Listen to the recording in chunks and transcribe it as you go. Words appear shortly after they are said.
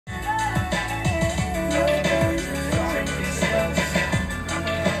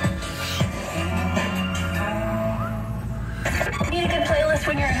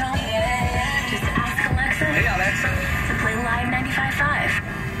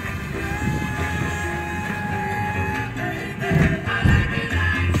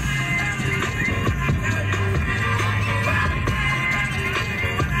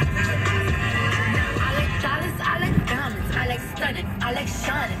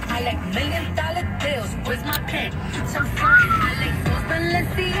I like $1,000,000 deals. Where's my pen? I'm fine. I like those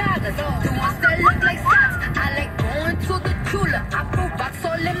Balenciagas, the ones that look like socks. I like going to the Tula. I put rocks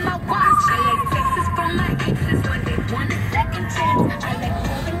all in my watch. I like texts from my exes when they want a second chance. I like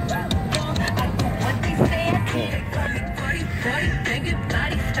moving wrong. I do what they say I can't. Call me party, party, banging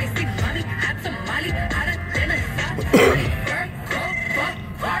body, spicy mommy, hot tamale, out of dinner, stop.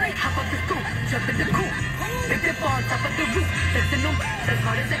 Hop up the stoop, jump in the coop, big dip on top of the roof, listen them as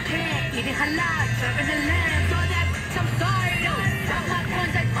hard as I can, eating halal, serving the lamb, so that I'm sorry, yo, got my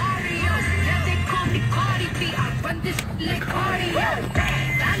coins like Mario, yeah they call me Cardi B, I run this like cardio,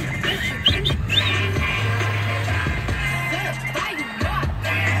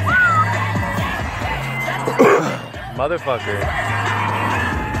 Motherfucker.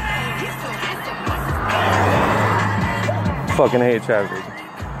 Fucking hate traffic.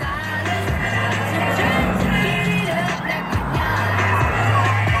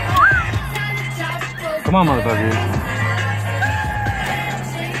 Come on, motherfucker.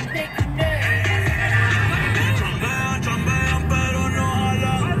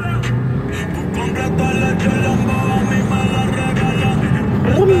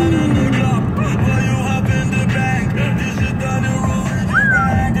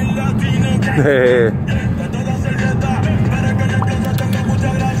 Hey.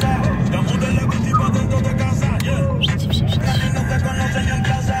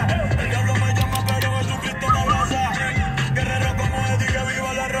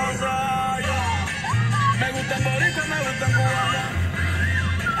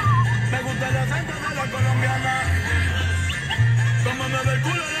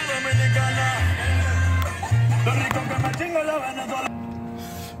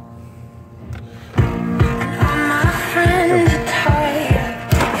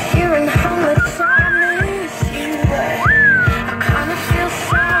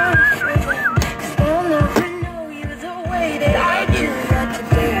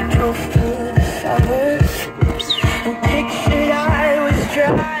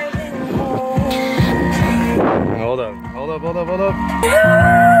 Hold up.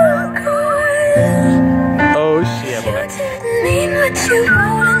 Oh shit.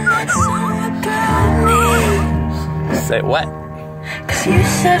 Say what? Cause you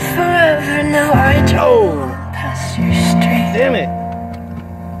said forever, now I drove past your street. Damn it.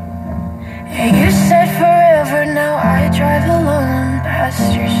 Yeah, you said forever, now I drive alone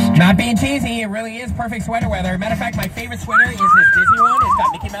past your street. Not being cheesy, it really is perfect sweater weather. Matter of fact, my favorite sweater is this Disney one. It's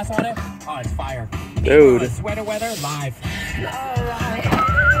got Mickey Mouse on it. Oh, it's fire. Dude. Sweater weather live.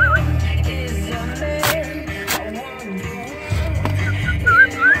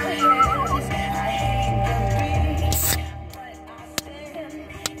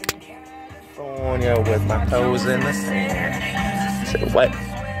 California with my toes in the sand. Say what?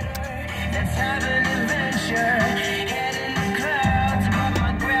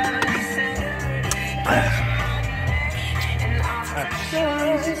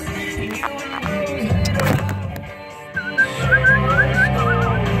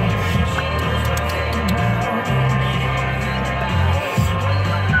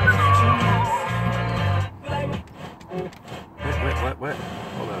 What?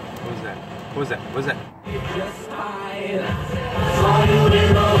 Hold up. What was that?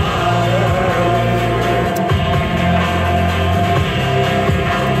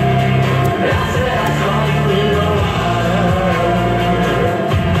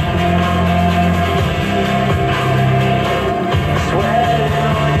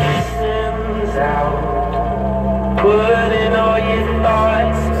 Putting all your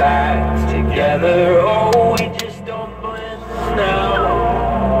thoughts back together. Oh, we just don't blend now.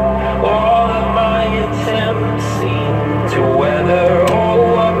 All of my attempts seem to weather.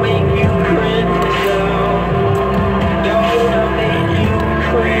 Oh, I make you cringe now. Don't I make you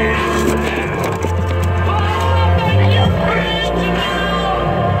cringe? Oh, I make you cringe now.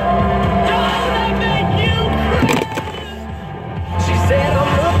 Don't I make you cringe? She said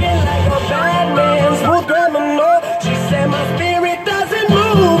I'm looking like a bad man's smooth criminal. She said my spirit doesn't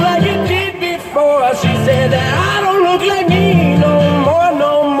move like it did before. She said that I don't look like me no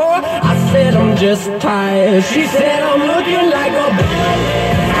more. I said I'm just tired. She said I'm looking like a bad man.